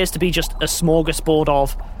 It appears to be just a smorgasbord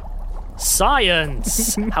of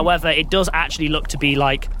science. However, it does actually look to be,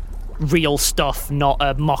 real stuff, not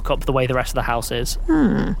a mock-up the way the rest of the house is.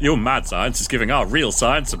 Your mad science is giving our real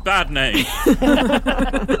science a bad name.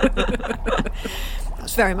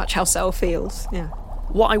 That's very much how Cell feels, yeah.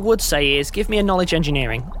 What I would say is, give me a knowledge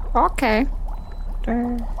engineering. Okay.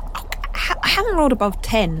 I haven't rolled above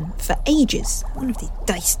 10 for ages. One of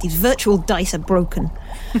these virtual dice are broken.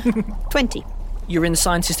 20. You're in the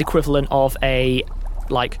scientist equivalent of a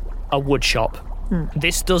wood shop.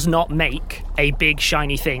 This does not make a big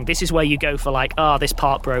shiny thing. This is where you go for this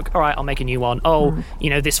part broke. All right, I'll make a new one.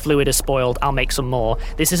 This fluid is spoiled. I'll make some more.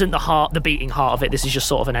 This isn't the beating heart of it. This is just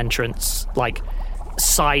sort of an entrance,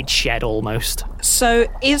 side shed almost. So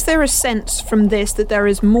is there a sense from this that there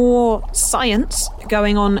is more science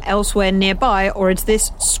going on elsewhere nearby, or is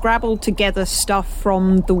this scrabbled together stuff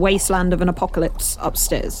from the wasteland of an apocalypse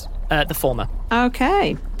upstairs? The former.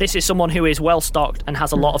 Okay. This is someone who is well stocked and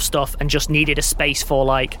has a lot of stuff and just needed a space for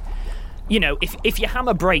if your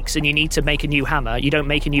hammer breaks and you need to make a new hammer, you don't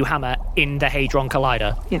make a new hammer in the Hadron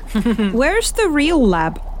Collider. Yeah. Where's the real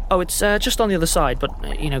lab? Oh, it's just on the other side, but,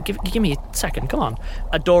 give me a second, come on.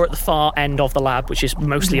 A door at the far end of the lab, which is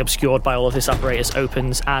mostly obscured by all of this apparatus,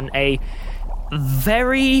 opens, and a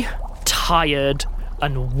very tired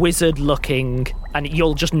and wizard-looking, and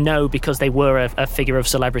you'll just know because they were a figure of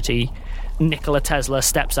celebrity, Nikola Tesla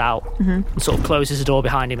steps out and sort of closes the door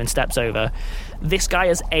behind him and steps over. This guy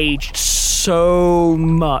has aged so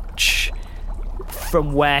much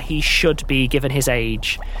from where he should be given his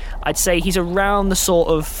age. I'd say he's around the sort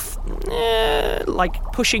of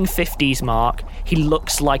pushing 50s mark. He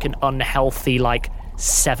looks like an unhealthy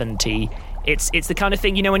 70. It's the kind of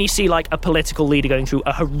thing, when you see a political leader going through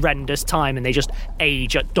a horrendous time and they just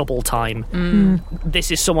age at double time. This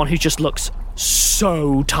is someone who just looks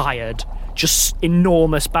so tired. Just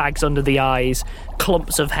enormous bags under the eyes,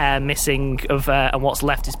 clumps of hair missing, and what's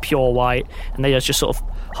left is pure white, and they are just sort of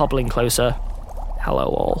hobbling closer. Hello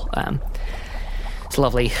all. It's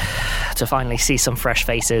lovely to finally see some fresh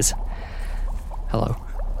faces. Hello.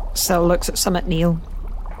 Cell looks at Summit Neil.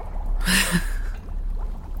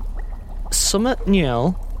 Summit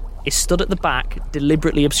Newell is stood at the back,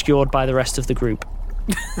 deliberately obscured by the rest of the group.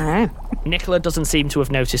 Alright. Nicola doesn't seem to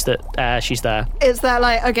have noticed that she's there. It's that,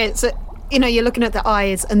 like, okay, so, you know, you're looking at the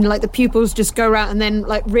eyes and, like, the pupils just go around and then,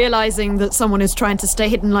 like, realising that someone is trying to stay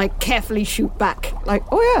hidden, like, carefully shoot back. Like,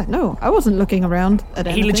 oh, yeah, no, I wasn't looking around at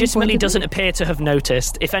anything. He legitimately pointedly. doesn't appear to have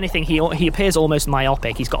noticed. If anything, he appears almost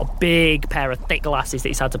myopic. He's got a big pair of thick glasses that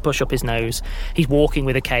he's had to push up his nose. He's walking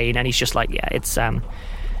with a cane, and he's just like, yeah,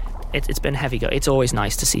 it's been heavy go. It's always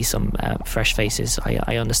nice to see some fresh faces.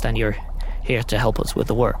 I understand you're here to help us with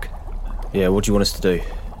the work. Yeah, what do you want us to do?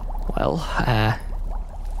 Well,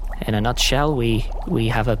 in a nutshell, we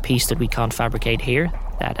have a piece that we can't fabricate here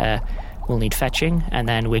that will need fetching, and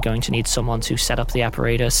then we're going to need someone to set up the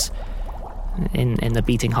apparatus in the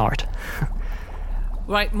beating heart.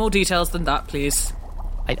 Right, more details than that, please.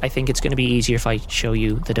 I think it's going to be easier if I show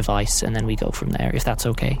you the device, and then we go from there, if that's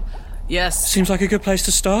okay. Yes. Seems like a good place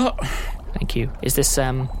to start. Thank you. Is this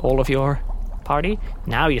all of your party?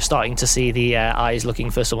 Now you're starting to see the eyes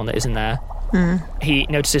looking for someone that isn't there. He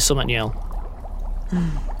notices Summit Newell.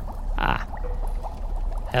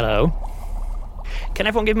 Hello. Can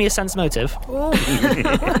everyone give me a sense motive?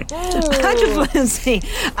 I just want to see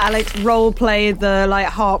Alex role play the, like,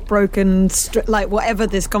 heartbroken, like, whatever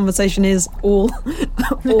this conversation is, all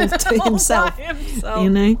to himself. You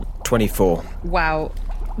know? 24. Wow.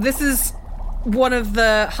 This is one of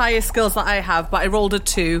the highest skills that I have, but I rolled a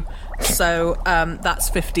 2, so that's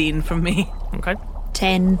 15 from me. Okay.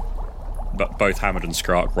 10. But both Hammond and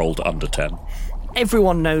Skrark rolled under 10.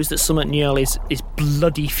 Everyone knows that Summit Newell is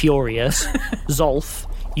bloody furious. Zolf,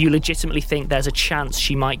 you legitimately think there's a chance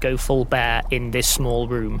she might go full bear in this small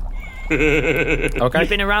room. Okay. You've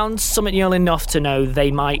been around Summit Newell enough to know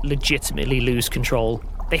they might legitimately lose control.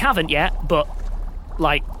 They haven't yet, but,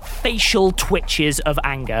 like, facial twitches of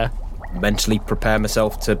anger. Mentally prepare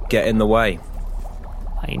myself to get in the way.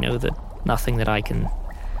 I know that nothing that I can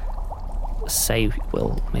say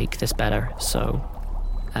will make this better, so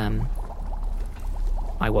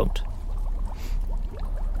I won't.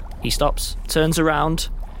 He stops, turns around,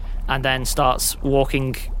 and then starts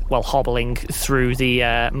walking, well, hobbling through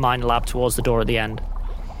the mine lab towards the door at the end.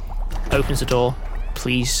 Opens the door.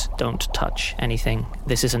 Please don't touch anything.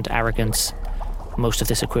 This isn't arrogance. Most of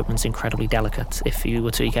this equipment's incredibly delicate. If you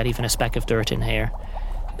were to get even a speck of dirt in here,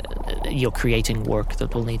 you're creating work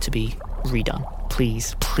that will need to be redone.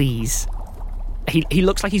 Please, please. He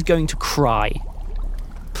looks like he's going to cry.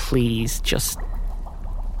 Please, just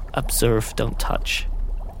observe, don't touch.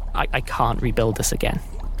 I can't rebuild this again.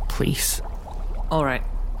 Please. All right.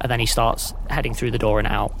 And then he starts heading through the door and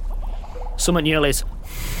out. Summit Newell is...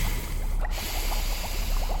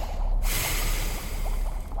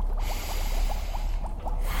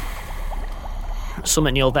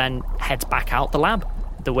 Summit Newell then heads back out the lab,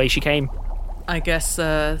 the way she came. I guess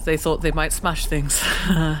they thought they might smash things.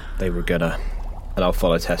 They were gonna. And I'll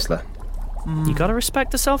follow Tesla. You gotta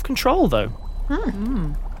respect the self-control, though.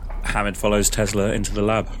 Hammond follows Tesla into the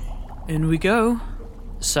lab. In we go.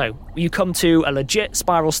 So, you come to a legit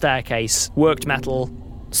spiral staircase, worked metal,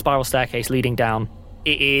 spiral staircase leading down.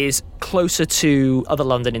 It is closer to other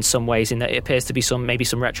London in some ways, in that it appears to be maybe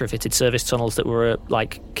some retrofitted service tunnels that were,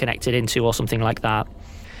 like, connected into or something like that.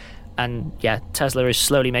 And, yeah, Tesla is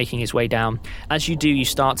slowly making his way down. As you do, you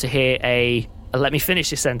start to hear let me finish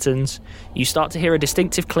this sentence. You start to hear a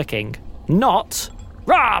distinctive clicking. Not,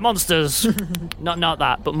 rah, monsters! not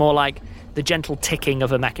that, but more like the gentle ticking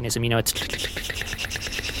of a mechanism, you know, it's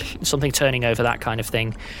something turning over, that kind of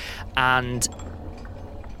thing. And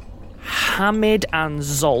Hamid and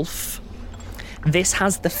Zolf, this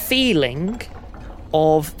has the feeling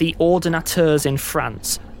of the ordinateurs in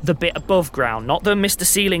France, the bit above ground, not the Mr.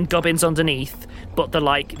 Ceiling gubbins underneath, but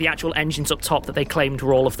the actual engines up top that they claimed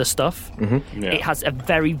were all of the stuff. Mm-hmm. Yeah. It has a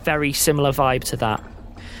very, very similar vibe to that.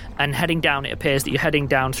 And heading down, it appears that you're heading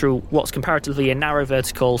down through what's comparatively a narrow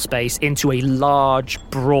vertical space into a large,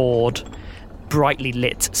 broad, brightly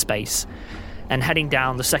lit space. And heading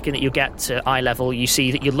down, the second that you get to eye level, you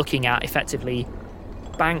see that you're looking at, effectively,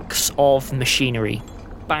 banks of machinery.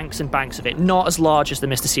 Banks and banks of it. Not as large as the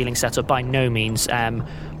Mr. Ceiling setup, by no means.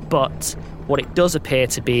 But what it does appear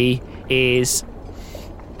to be is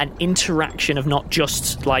an interaction of not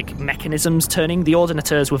just, like, mechanisms turning. The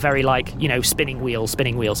ordinateurs were very, like, you know, spinning wheels,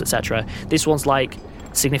 etc. This one's, like,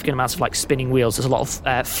 significant amounts of, like, spinning wheels. There's a lot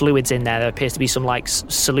of fluids in there. There appears to be some, like,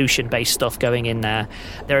 solution-based stuff going in there.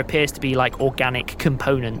 There appears to be, like, organic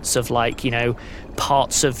components of, like, you know,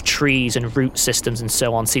 parts of trees and root systems and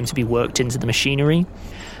so on seem to be worked into the machinery.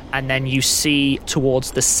 And then you see towards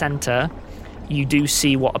the centre, you do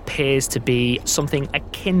see what appears to be something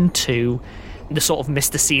akin to the sort of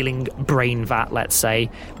Mr. Ceiling brain vat, let's say,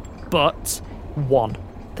 but one.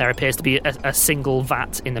 There appears to be a single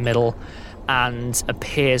vat in the middle, and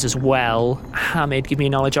appears as well. Hamid, give me a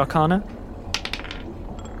knowledge arcana.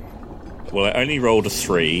 Well, I only rolled a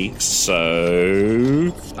 3,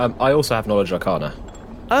 so... I also have knowledge arcana.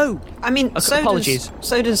 Oh, I mean, apologies.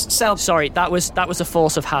 So does Sel. Sorry, that was a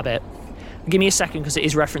force of habit. Give me a second, because it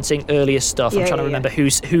is referencing earlier stuff. I'm trying to remember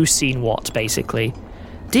who's seen what, basically.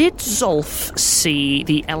 Did Zolf see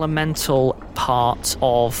the elemental part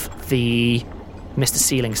of the Mr.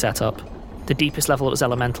 Ceiling setup? The deepest level that was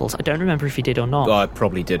elementals? I don't remember if he did or not. I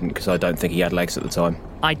probably didn't, because I don't think he had legs at the time.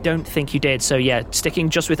 I don't think you did, so yeah, sticking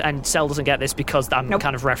just with... And Sel doesn't get this because I'm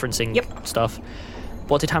kind of referencing stuff.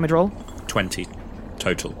 What did Hamid roll? 20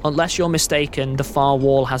 total. Unless you're mistaken, the far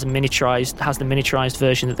wall has the miniaturized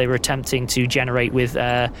version that they were attempting to generate with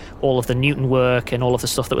all of the Newton work and all of the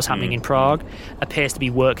stuff that was happening in Prague. Appears to be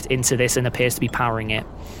worked into this and appears to be powering it.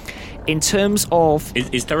 In terms of...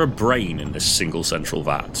 Is there a brain in this single central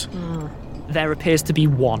vat? There appears to be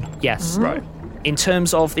one, yes. Right. In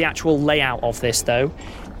terms of the actual layout of this, though,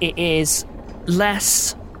 it is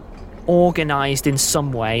less organised in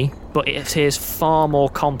some way, but it appears far more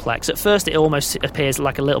complex. At first, it almost appears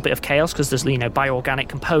like a little bit of chaos because there's, bioorganic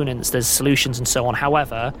components, there's solutions and so on.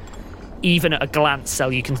 However, even at a glance,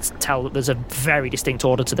 Sel, you can tell that there's a very distinct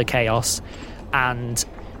order to the chaos. And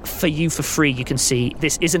for you, for free, you can see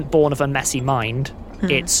this isn't born of a messy mind.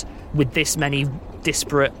 It's with this many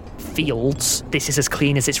disparate fields, this is as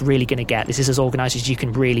clean as it's really going to get. This is as organised as you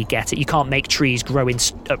can really get it. You can't make trees grow in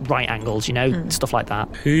at right angles, stuff like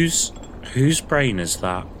that. Whose brain is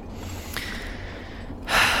that?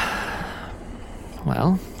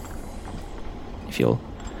 Well, if you'll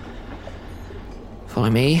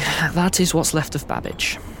follow me, that is what's left of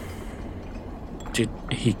Babbage. Did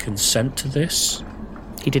he consent to this?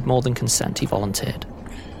 He did more than consent, he volunteered.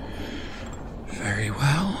 Very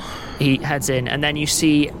well. He heads in, and then you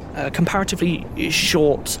see a comparatively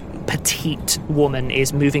short, petite woman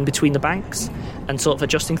is moving between the banks and sort of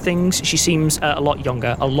adjusting things. She seems a lot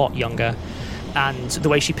younger. And the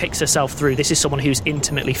way she picks herself through, this is someone who's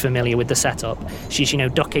intimately familiar with the setup. She's,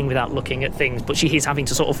 ducking without looking at things, but she is having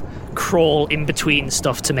to sort of crawl in between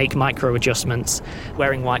stuff to make micro adjustments,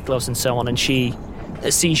 wearing white gloves and so on. And she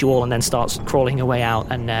sees you all and then starts crawling her way out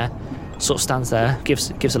and sort of stands there, gives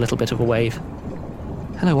a little bit of a wave.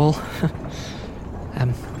 Hello, all.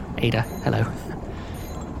 Ada, hello.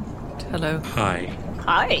 Hello. Hi.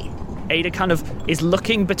 Hi. Ada kind of is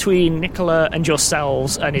looking between Nicola and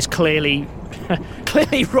yourselves and is clearly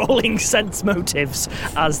rolling sense motives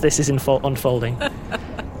as this is unfolding.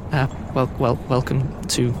 Welcome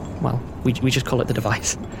to, we just call it the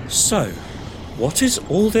device. So, what is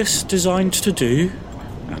all this designed to do,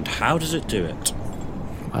 and how does it do it?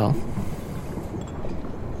 Well,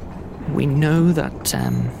 we know that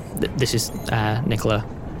this is Nicola,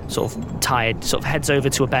 sort of tired, sort of heads over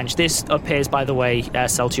to a bench. This appears, by the way,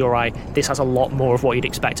 Sel, to your eye, this has a lot more of what you'd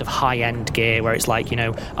expect of high-end gear, where it's like,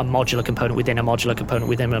 a modular component within a modular component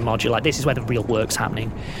within a modular. Like, this is where the real work's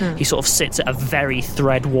happening. He sort of sits at a very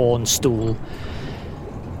thread-worn stool.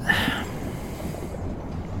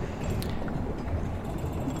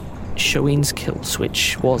 Shoween's kill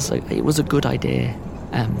switch was a good idea.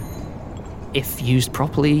 If used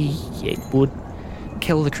properly, it would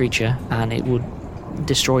kill the creature and it would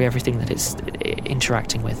destroy everything that it's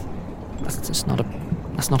interacting with. That's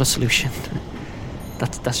not a solution.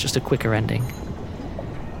 That's just a quicker ending.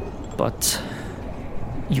 But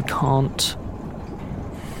you can't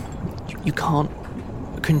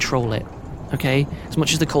control it. Okay, as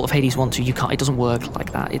much as the Cult of Hades want to, you can't. It doesn't work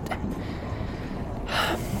like that.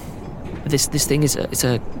 This thing is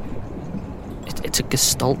a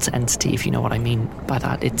gestalt entity, if you know what I mean by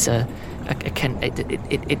that. It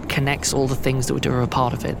connects all the things that are a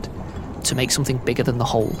part of it to make something bigger than the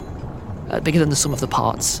whole, bigger than the sum of the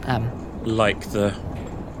parts. Like the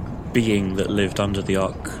being that lived under the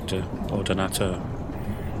Arc de Ordinata.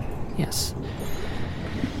 Yes.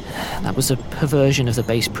 That was a perversion of the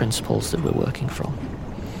base principles that we're working from.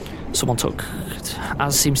 Someone took,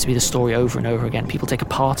 as seems to be the story over and over again, people take a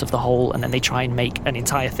part of the whole and then they try and make an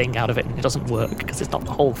entire thing out of it, and it doesn't work because it's not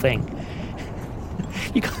the whole thing.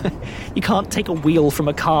 You can't take a wheel from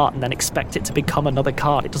a cart and then expect it to become another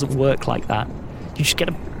cart. It doesn't work like that. You just get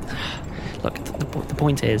a... Look, the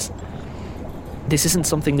point is, this isn't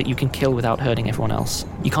something that you can kill without hurting everyone else.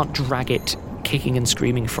 You can't drag it kicking and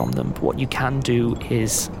screaming from them. But what you can do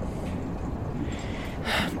is...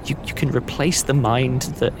 you can replace the mind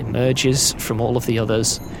that emerges from all of the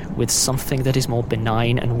others with something that is more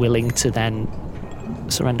benign and willing to then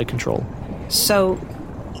surrender control. So,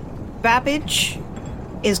 Babbage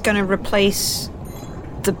is going to replace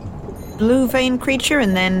the blue vein creature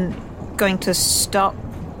and then going to stop,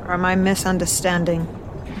 or am I misunderstanding?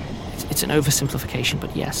 It's an oversimplification,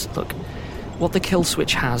 but yes. Look, what the kill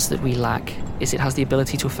switch has that we lack is it has the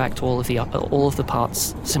ability to affect all of the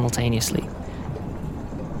parts simultaneously.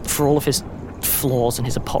 For all of his flaws and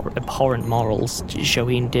his abhorrent morals,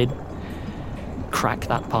 Shohin did crack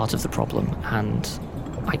that part of the problem, and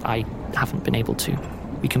I haven't been able to.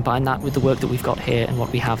 We combine that with the work that we've got here, and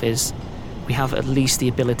what we have is we have at least the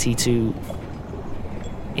ability to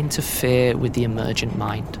interfere with the emergent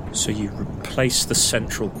mind. So you replace the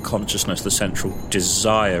central consciousness, the central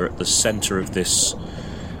desire at the centre of this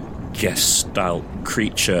Gestalt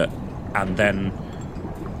creature, and then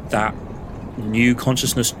that new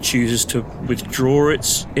consciousness chooses to withdraw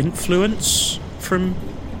its influence from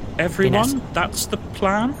everyone? That's the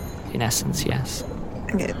plan? In essence, yes.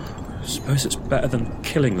 Okay. I suppose it's better than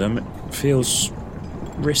killing them. It feels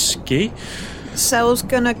risky. Cell's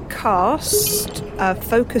gonna cast a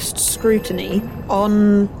focused scrutiny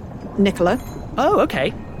on Nicola. Oh,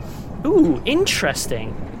 okay. Ooh,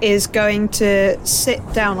 interesting. Is going to sit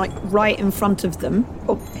down, like, right in front of them,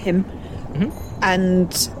 or him,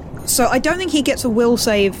 and so I don't think he gets a will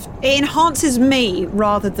save. It enhances me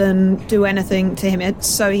rather than do anything to him.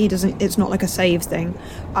 So he doesn't. It's not like a save thing.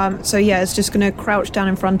 So yeah, it's just going to crouch down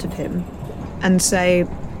in front of him and say,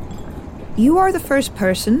 "You are the first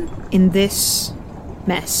person in this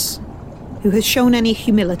mess who has shown any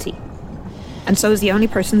humility, and so is the only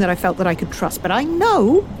person that I felt that I could trust. But I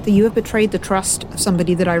know that you have betrayed the trust of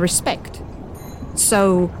somebody that I respect.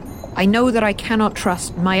 So I know that I cannot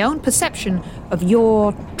trust my own perception of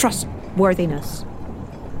your trustworthiness.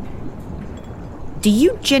 Do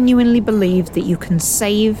you genuinely believe that you can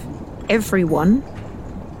save everyone?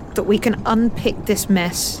 That we can unpick this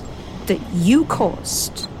mess that you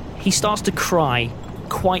caused?" He starts to cry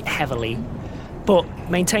quite heavily, but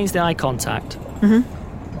maintains the eye contact.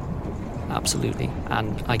 Absolutely.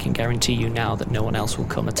 And I can guarantee you now that no one else will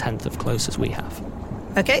come a tenth of close as we have.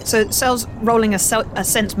 Okay, so Cell's rolling a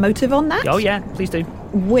sense motive on that. Oh yeah, please do.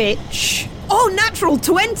 Which... Oh, natural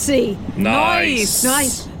 20! Nice!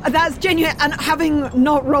 Nice. That's genuine. And having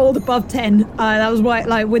not rolled above 10, that was why,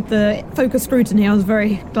 like, with the focus scrutiny, I was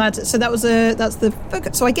very glad. So that's the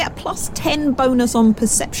focus. So I get a plus 10 bonus on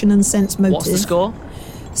perception and sense motive. What's the score?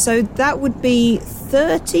 So that would be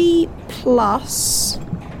 30 plus...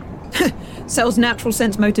 Cell's natural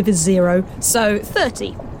sense motive is 0, so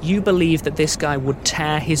 30. You believe that this guy would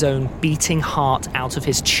tear his own beating heart out of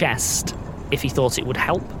his chest if he thought it would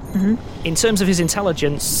help. In terms of his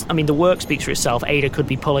intelligence, I mean, the work speaks for itself. Ada could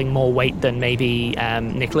be pulling more weight than maybe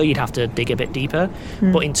Nicola. You'd have to dig a bit deeper.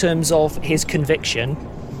 But in terms of his conviction,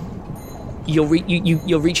 you're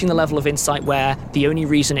reaching the level of insight where the only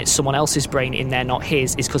reason it's someone else's brain in there, not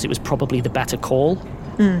his, is because it was probably the better call.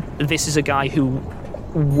 This is a guy who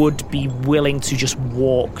would be willing to just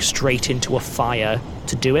walk straight into a fire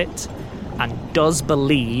to do it, and does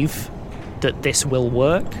believe that this will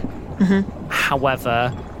work.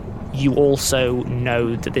 However, you also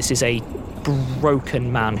know that this is a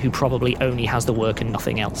broken man who probably only has the work and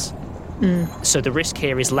nothing else. So the risk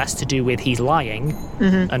here is less to do with he's lying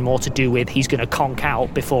and more to do with he's going to conk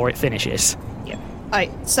out before it finishes.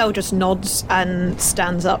 Cell just nods and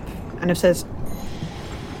stands up and says,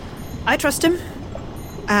 "I trust him,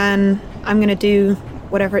 and I'm going to do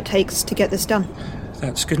whatever it takes to get this done."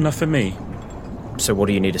 That's good enough for me. So what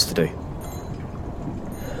do you need us to do?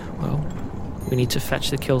 Well, we need to fetch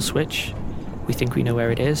the kill switch. We think we know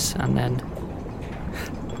where it is, and then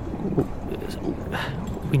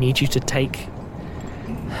we need you to take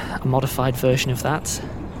a modified version of that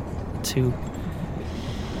to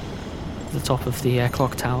the top of the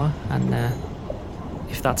clock tower, and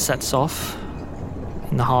if that sets off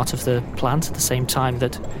in the heart of the plant at the same time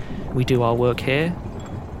that we do our work here,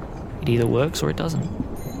 it either works or it doesn't.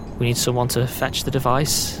 We need someone to fetch the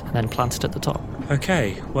device and then plant it at the top.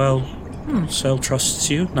 Okay, well, Cell trusts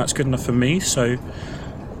you. That's good enough for me, so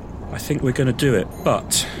I think we're going to do it.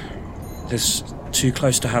 But it's too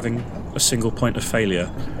close to having a single point of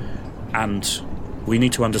failure, and we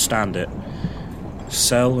need to understand it.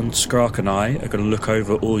 Cell and Skrark and I are going to look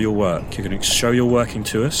over all your work. You're going to show your working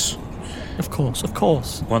to us. Of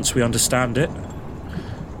course. Once we understand it,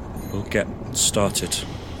 we'll get started.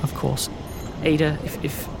 Of course. Ada,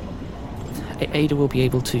 if Ada will be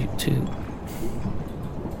able to...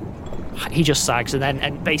 He just sags,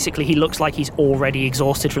 and basically he looks like he's already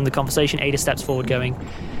exhausted from the conversation. Ada steps forward going,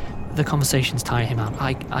 the conversations tire him out,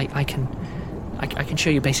 I can show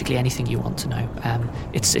you basically anything you want to know.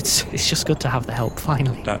 It's just good to have the help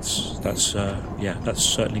finally. That's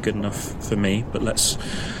certainly good enough for me. But let's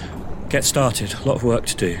get started. A lot of work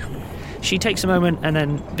to do. She takes a moment and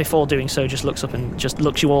then, before doing so, just looks up and just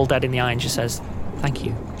looks you all dead in the eye and just says, "Thank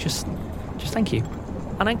you. Just thank you."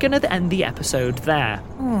 And I'm going to end the episode there.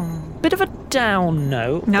 Bit of a down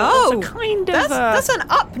note. No, kind of that's an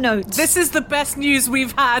up note. This is the best news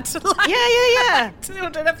we've had. Yeah.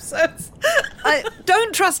 200 episodes.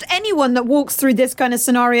 Don't trust anyone that walks through this kind of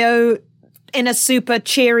scenario in a super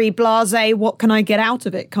cheery, blasé, what can I get out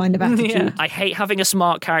of it kind of attitude. Yeah. I hate having a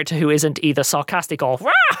smart character who isn't either sarcastic or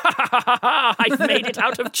I've made it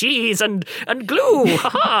out of cheese and glue.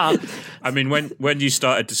 I mean, when you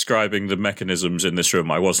started describing the mechanisms in this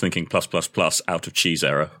room, I was thinking +++ out of cheese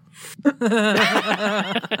error.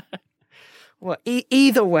 Well,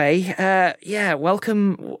 either way,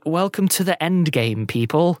 welcome to the end game,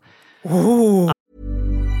 people. Ooh.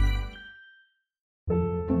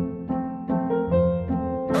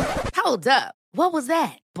 Hold up. What was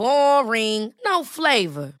that? Boring. No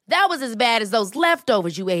flavor. That was as bad as those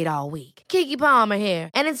leftovers you ate all week. Keke Palmer here,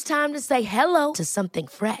 and it's time to say hello to something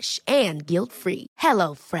fresh and guilt-free.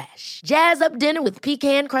 Hello Fresh. Jazz up dinner with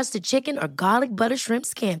pecan-crusted chicken or garlic butter shrimp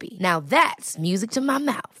scampi. Now that's music to my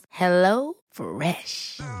mouth. Hello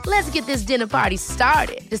Fresh. Let's get this dinner party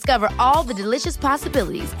started. Discover all the delicious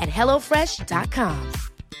possibilities at HelloFresh.com.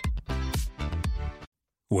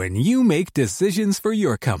 When you make decisions for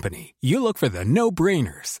your company, you look for the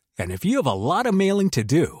no-brainers. And if you have a lot of mailing to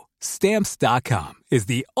do, Stamps.com is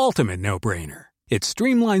the ultimate no-brainer. It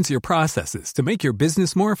streamlines your processes to make your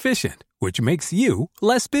business more efficient, which makes you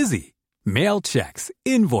less busy. Mail checks,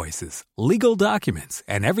 invoices, legal documents,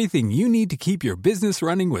 and everything you need to keep your business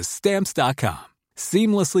running with Stamps.com.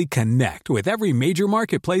 Seamlessly connect with every major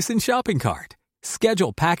marketplace and shopping cart.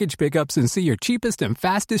 Schedule package pickups and see your cheapest and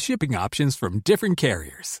fastest shipping options from different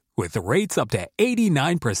carriers, with rates up to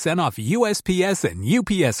 89% off USPS and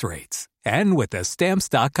UPS rates. And with the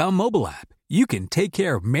Stamps.com mobile app, you can take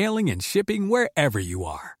care of mailing and shipping wherever you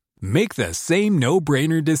are. Make the same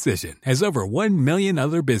no-brainer decision as over 1 million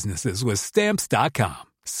other businesses with Stamps.com.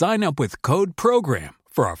 Sign up with code PROGRAM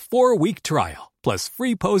for a 4-week trial, plus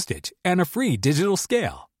free postage and a free digital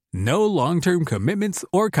scale. No long-term commitments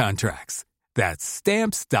or contracts. That's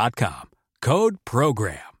Stamps.com. Code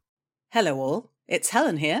PROGRAM. Hello all, it's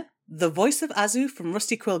Helen here, the voice of Azu from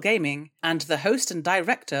Rusty Quill Gaming and the host and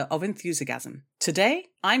director of Enthusiasm. Today,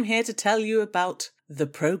 I'm here to tell you about The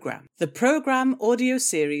Program. The Program audio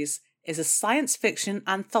series is a science fiction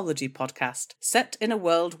anthology podcast set in a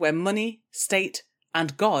world where money, state,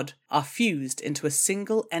 and God are fused into a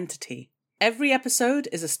single entity. Every episode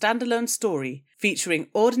is a standalone story featuring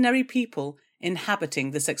ordinary people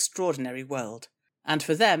inhabiting this extraordinary world. And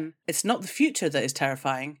for them, it's not the future that is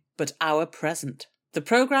terrifying, but our present. The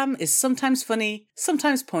program is sometimes funny,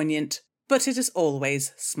 sometimes poignant, but it is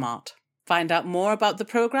always smart. Find out more about the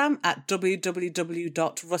program at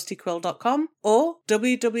www.rustyquill.com or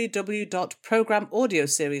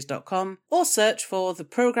www.programaudioseries.com, or search for the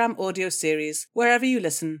Program Audio Series wherever you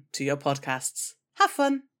listen to your podcasts. Have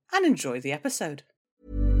fun and enjoy the episode.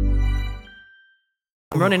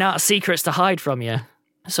 I'm running out of secrets to hide from you.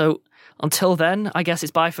 So until then, I guess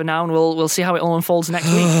it's bye for now, and we'll see how it all unfolds next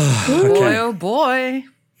week. Okay. Boy, oh boy.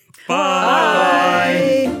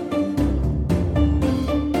 Bye.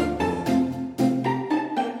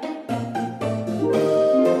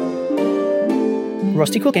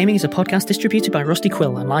 Rusty Quill Gaming is a podcast distributed by Rusty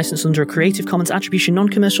Quill and licensed under a Creative Commons Attribution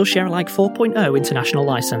Non-Commercial Share-alike 4.0 international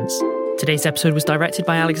license. Today's episode was directed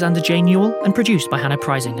by Alexander J. Newell and produced by Hannah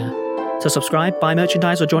Preisinger. To subscribe, buy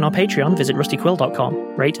merchandise, or join our Patreon, visit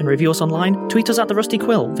rustyquill.com. Rate and review us online, tweet us at The Rusty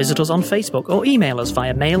Quill, visit us on Facebook, or email us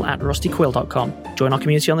via mail@rustyquill.com. Join our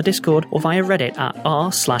community on the Discord or via Reddit at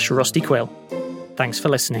r/rustyquill. Thanks for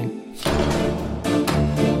listening.